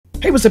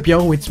Hey, what's up,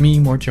 yo? It's me,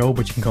 Morcho,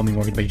 but you can call me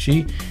Morgan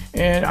Beishi,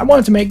 and I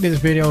wanted to make this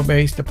video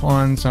based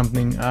upon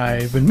something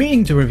I've been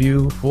meaning to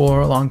review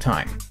for a long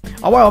time.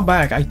 A while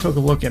back, I took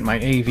a look at my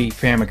AV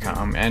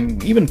Famicom,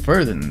 and even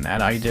further than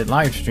that, I did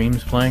live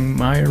streams playing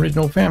my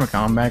original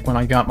Famicom back when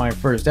I got my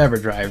first ever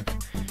drive,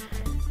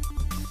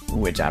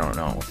 which I don't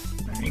know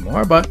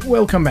anymore, but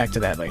we'll come back to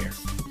that later.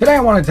 Today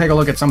I want to take a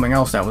look at something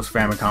else that was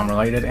Famicom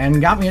related and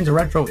got me into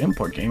retro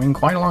import gaming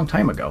quite a long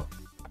time ago.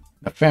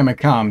 The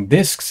Famicom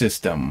Disk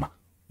System.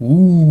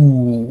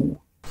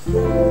 Ooh.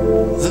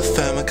 The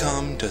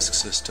Famicom Disk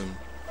System.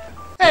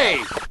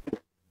 Hey!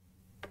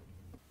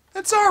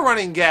 That's our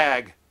running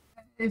gag.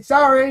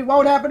 Sorry,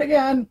 won't happen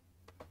again.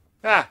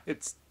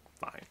 It's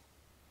fine.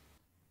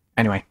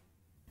 Anyway,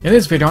 in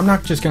this video I'm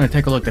not just going to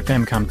take a look at the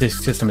Famicom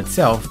Disk System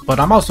itself, but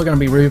I'm also going to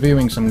be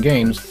reviewing some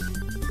games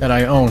that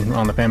I own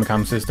on the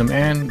Famicom system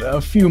and a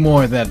few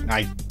more that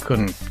I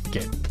couldn't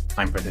get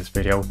time for this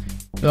video.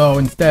 So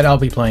instead I'll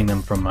be playing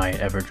them from my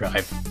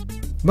EverDrive.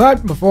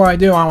 But before I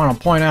do, I want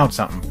to point out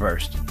something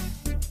first.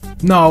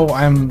 No,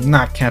 I'm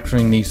not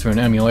capturing these through an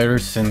emulator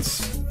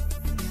since,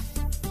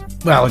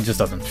 well, it just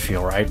doesn't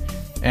feel right.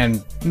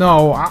 And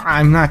no,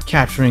 I'm not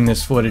capturing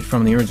this footage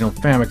from the original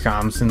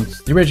Famicom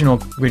since the original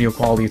video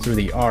quality through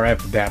the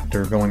RF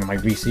adapter going to my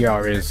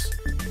VCR is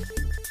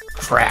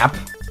crap.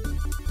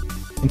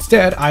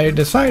 Instead, I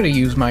decided to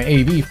use my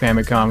AV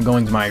Famicom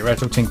going to my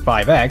RetroTink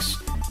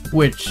 5X,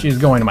 which is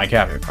going to my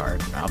capture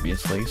card,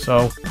 obviously.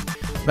 So,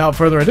 without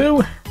further ado,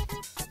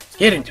 let's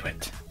get into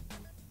it.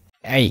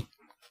 Hey,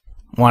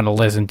 want to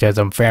listen to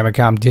some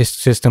Famicom Disk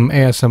System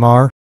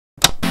ASMR?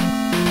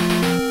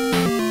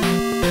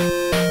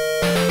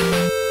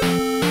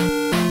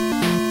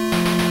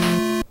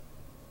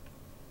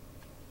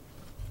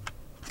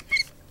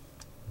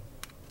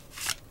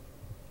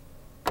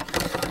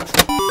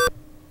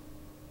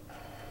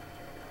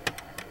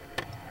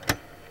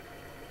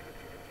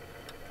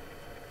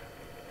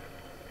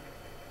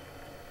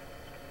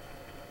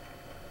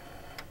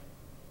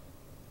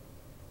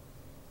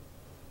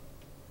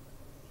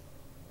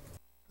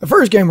 The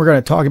first game we're going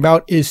to talk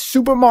about is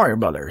Super Mario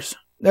Bros.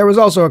 There was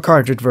also a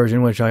cartridge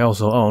version which I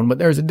also own, but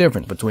there's a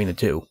difference between the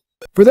two.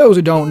 For those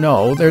who don't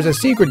know, there's a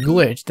secret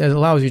glitch that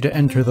allows you to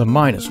enter the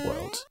minus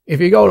worlds.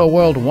 If you go to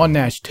world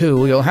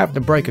 1-2, you'll have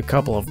to break a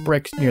couple of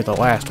bricks near the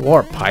last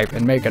warp pipe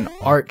and make an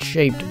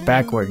arc-shaped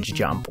backwards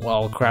jump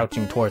while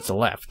crouching towards the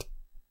left.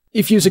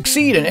 If you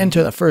succeed and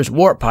enter the first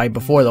warp pipe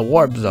before the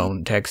warp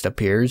zone text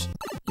appears,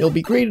 you'll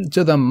be greeted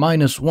to the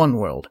 -1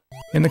 world.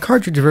 In the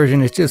cartridge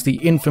version, it's just the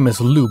infamous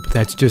loop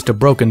that's just a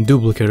broken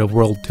duplicate of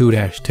World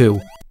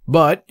 2-2.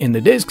 But in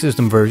the Disk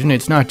System version,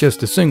 it's not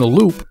just a single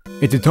loop,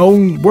 it's its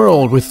own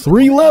world with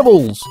 3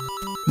 levels!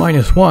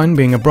 -1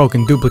 being a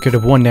broken duplicate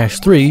of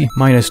 1-3,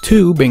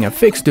 -2 being a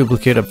fixed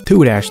duplicate of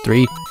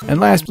 2-3, and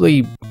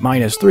lastly,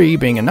 -3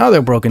 being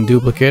another broken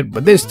duplicate,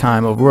 but this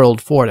time of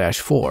World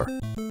 4-4.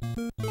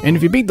 And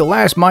if you beat the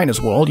last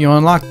minus world, you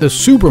unlock the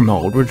Super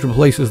Mode, which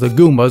replaces the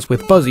Goombas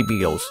with Fuzzy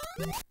Beetles.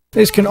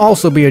 This can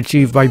also be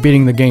achieved by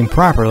beating the game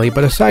properly,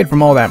 but aside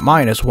from all that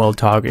minus world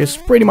talk, it's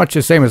pretty much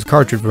the same as the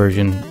cartridge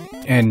version.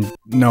 And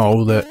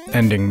no, the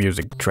ending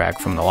music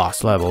track from the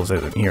Lost Levels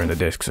isn't here in the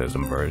Disk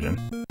System version.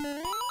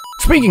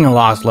 Speaking of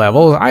Lost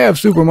Levels, I have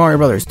Super Mario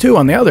Bros. 2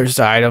 on the other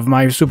side of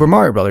my Super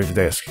Mario Bros.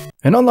 Disc.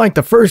 And unlike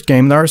the first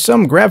game, there are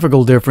some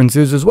graphical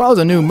differences as well as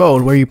a new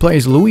mode where you play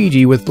as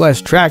Luigi with less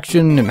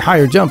traction and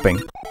higher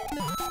jumping.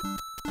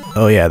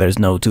 Oh yeah, there's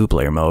no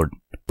 2-player mode.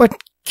 But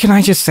can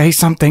I just say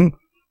something?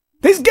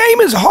 This game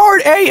is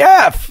hard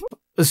AF!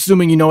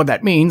 Assuming you know what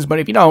that means, but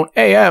if you don't,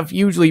 AF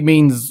usually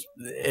means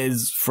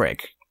is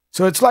frick.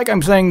 So it's like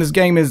I'm saying this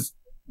game is,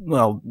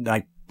 well,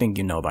 I think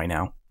you know by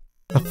now.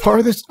 The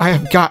farthest I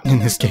have gotten in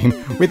this game,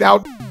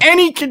 without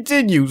any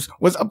continues,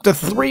 was up to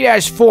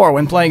 3-4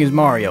 when playing as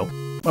Mario.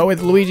 But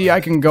with Luigi, I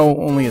can go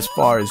only as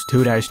far as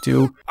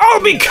 2-2.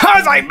 Oh,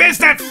 because I missed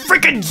that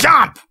frickin'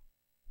 jump!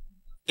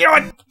 You know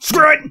what?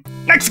 Screw it!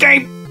 Next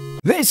game!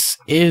 This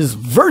is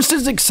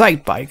Versus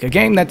Excitebike, a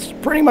game that's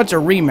pretty much a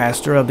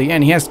remaster of the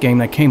NES game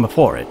that came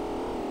before it.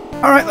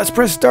 Alright, let's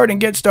press start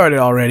and get started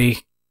already.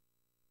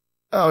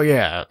 Oh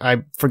yeah,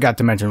 I forgot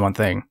to mention one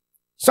thing.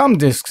 Some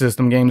Disk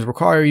System games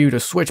require you to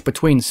switch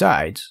between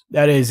sides.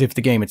 That is, if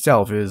the game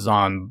itself is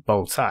on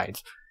both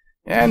sides.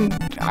 And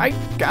I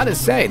gotta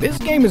say, this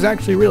game is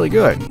actually really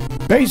good.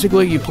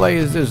 Basically, you play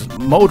as this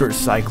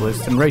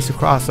motorcyclist and race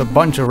across a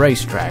bunch of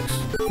racetracks.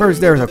 First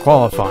there's a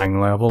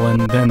qualifying level,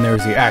 and then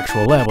there's the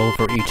actual level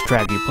for each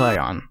track you play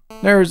on.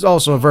 There's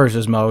also a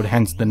versus mode,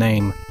 hence the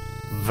name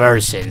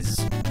Versus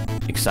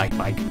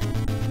Excitebike,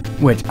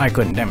 which I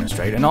couldn't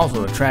demonstrate, and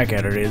also the track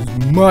editor is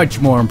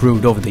much more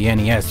improved over the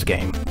NES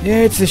game.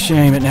 It's a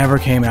shame it never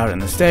came out in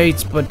the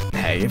States, but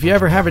hey, if you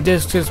ever have a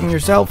Disk System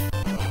yourself,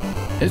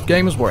 this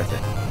game is worth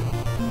it.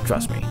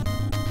 Trust me.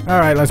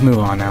 Alright, let's move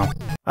on now.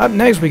 Up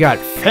next we got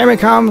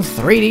Famicom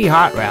 3D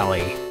Hot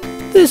Rally.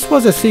 This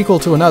was a sequel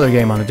to another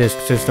game on the Disk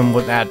System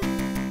that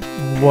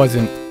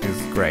wasn't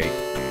as great.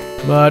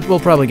 But we'll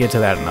probably get to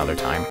that another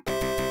time.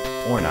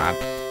 Or not.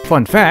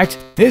 Fun fact,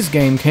 this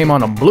game came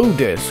on a blue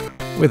disc,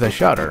 with a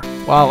shutter,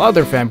 while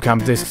other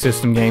Famicom Disk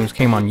System games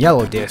came on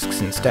yellow discs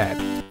instead.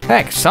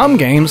 Heck, some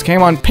games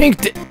came on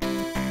pink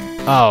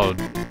Oh,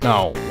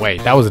 no,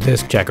 wait, that was a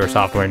disc checker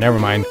software, never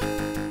mind.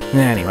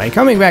 Anyway,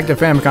 coming back to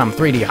Famicom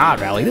 3D Hot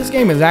Rally, this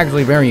game is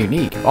actually very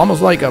unique,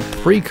 almost like a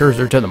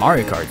precursor to the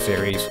Mario Kart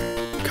series.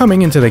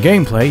 Coming into the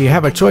gameplay, you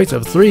have a choice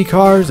of 3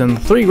 cars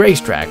and 3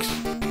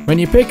 racetracks. When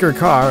you pick your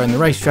car and the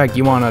racetrack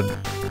you want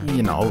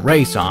to,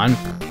 race on,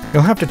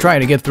 you'll have to try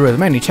to get through as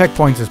many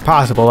checkpoints as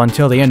possible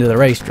until the end of the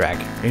racetrack.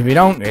 If you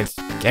don't, it's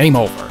game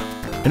over.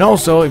 And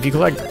also, if you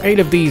collect 8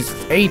 of these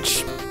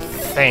H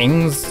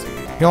things,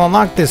 you'll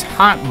unlock this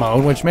hot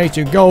mode, which makes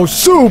you go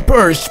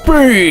super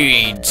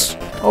speeds!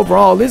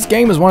 Overall, this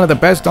game is one of the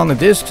best on the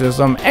Disk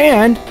System,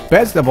 and,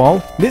 best of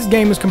all, this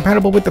game is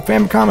compatible with the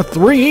Famicom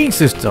 3D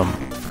system.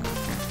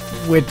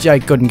 Which I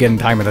couldn't get in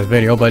time in this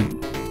video, but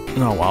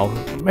oh well.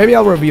 Maybe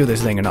I'll review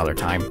this thing another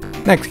time.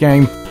 Next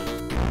game.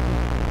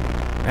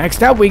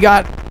 Next up we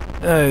got...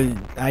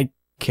 I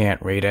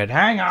can't read it.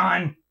 Hang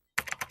on!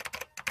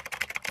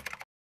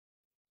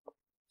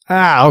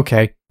 Ah,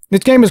 okay.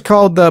 This game is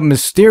called The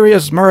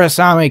Mysterious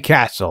Murasame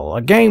Castle,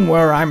 a game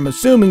where I'm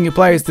assuming you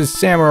play as this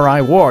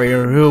samurai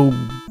warrior who...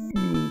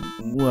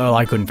 well,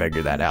 I couldn't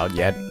figure that out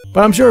yet.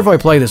 But I'm sure if I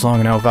play this long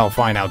enough, I'll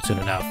find out soon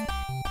enough.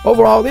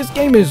 Overall, this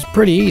game is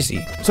pretty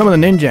easy. Some of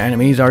the ninja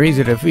enemies are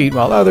easy to defeat,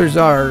 while others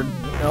are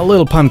a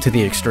little pumped to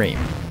the extreme.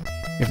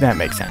 If that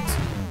makes sense.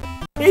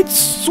 It's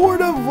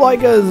sort of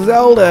like a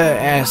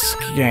Zelda-esque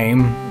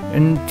game.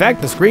 In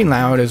fact, the screen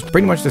layout is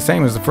pretty much the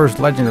same as the first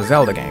Legend of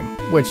Zelda game,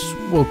 which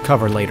we'll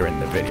cover later in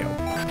the video.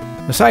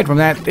 Aside from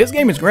that, this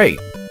game is great.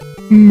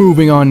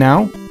 Moving on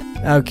now.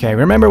 Okay,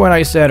 remember when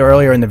I said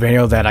earlier in the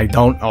video that I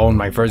don't own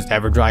my first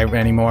EverDrive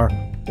anymore?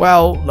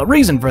 Well, the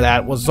reason for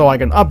that was so I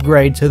can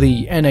upgrade to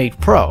the N8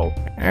 Pro.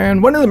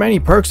 And one of the many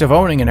perks of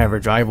owning an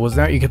EverDrive was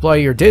that you could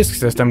play your Disk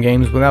System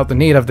games without the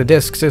need of the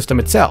Disk System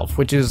itself,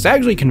 which is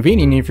actually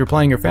convenient if you're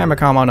playing your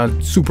Famicom on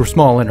a super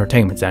small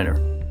entertainment center.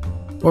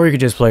 Or you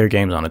could just play your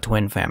games on a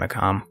twin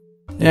Famicom.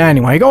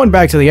 Anyway, going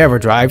back to the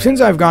EverDrive,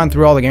 since I've gone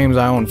through all the games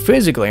I own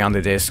physically on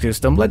the Disk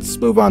System, let's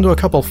move on to a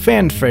couple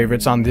fan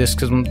favorites on the Disk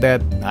System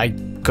that I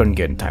couldn't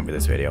get in time for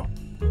this video.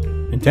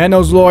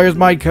 Nintendo's lawyers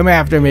might come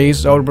after me,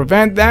 so to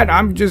prevent that,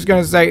 I'm just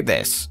gonna say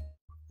this.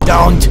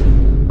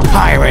 Don't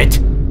pirate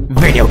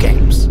video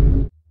games.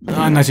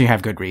 Unless you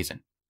have good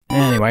reason.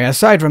 Anyway,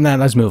 aside from that,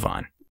 let's move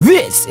on.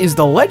 This is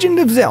The Legend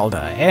of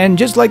Zelda, and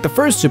just like the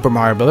first Super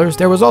Mario Bros.,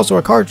 there was also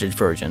a cartridge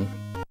version.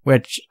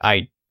 Which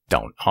I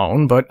don't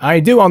own, but I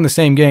do own the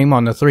same game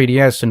on the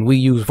 3DS and Wii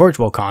U's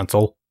Virtual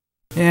Console.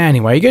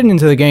 Anyway, getting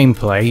into the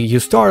gameplay, you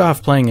start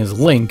off playing as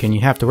Link and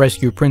you have to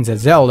rescue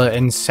Princess Zelda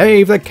and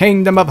save the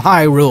Kingdom of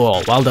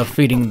Hyrule while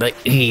defeating the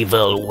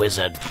evil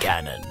wizard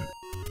Ganon.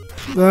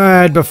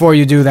 But before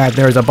you do that,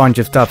 there's a bunch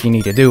of stuff you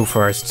need to do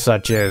first,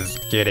 such as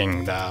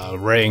getting the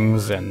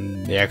rings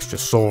and the extra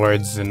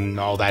swords and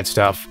all that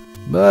stuff.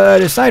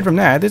 But aside from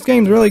that, this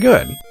game's really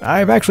good.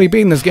 I've actually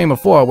beaten this game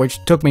before,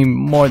 which took me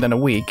more than a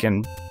week,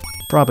 and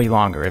probably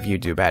longer if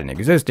YouTube hadn't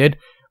existed.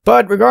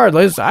 But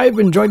regardless, I've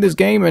enjoyed this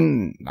game,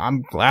 and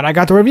I'm glad I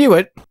got to review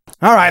it.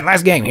 Alright,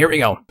 last game, here we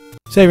go.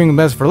 Saving the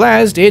best for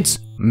last, it's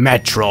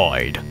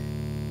Metroid.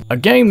 A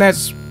game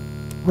that's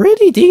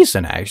pretty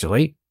decent,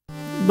 actually,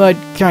 but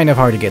kind of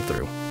hard to get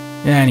through.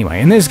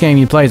 Anyway, in this game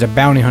you play as a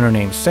bounty hunter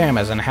named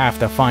Samus and have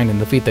to find and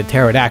defeat the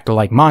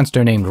pterodactyl-like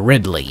monster named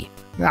Ridley.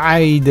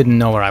 I didn't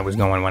know where I was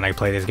going when I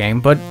played this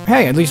game, but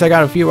hey, at least I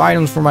got a few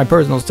items for my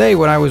personal save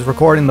when I was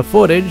recording the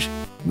footage.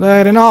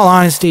 But in all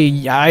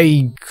honesty,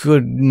 I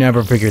could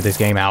never figure this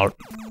game out.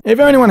 If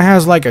anyone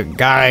has like a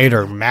guide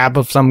or map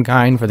of some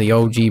kind for the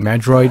OG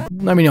Metroid,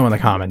 let me know in the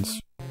comments.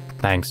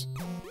 Thanks.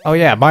 Oh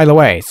yeah, by the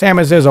way,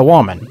 Samus is a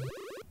woman.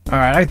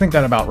 Alright, I think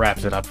that about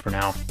wraps it up for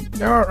now.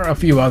 There are a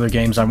few other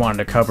games I wanted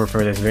to cover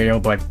for this video,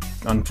 but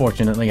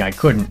unfortunately I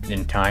couldn't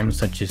in time,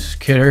 such as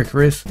Kid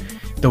Icarus,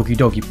 Doki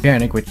Doki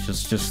Panic, which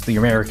is just the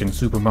American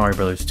Super Mario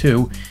Bros.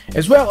 2,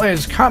 as well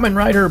as Kamen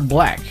Rider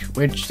Black,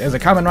 which, as a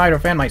Kamen Rider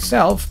fan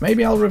myself,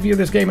 maybe I'll review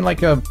this game in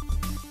like a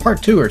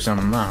part 2 or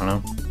something, I don't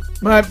know.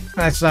 But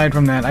aside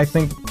from that, I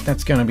think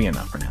that's gonna be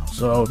enough for now.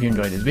 So if you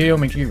enjoyed this video,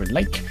 make sure you would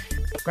like,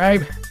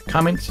 subscribe,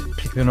 comment,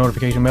 click the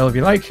notification bell if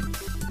you like,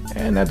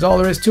 and that's all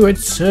there is to it,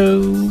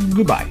 so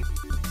goodbye.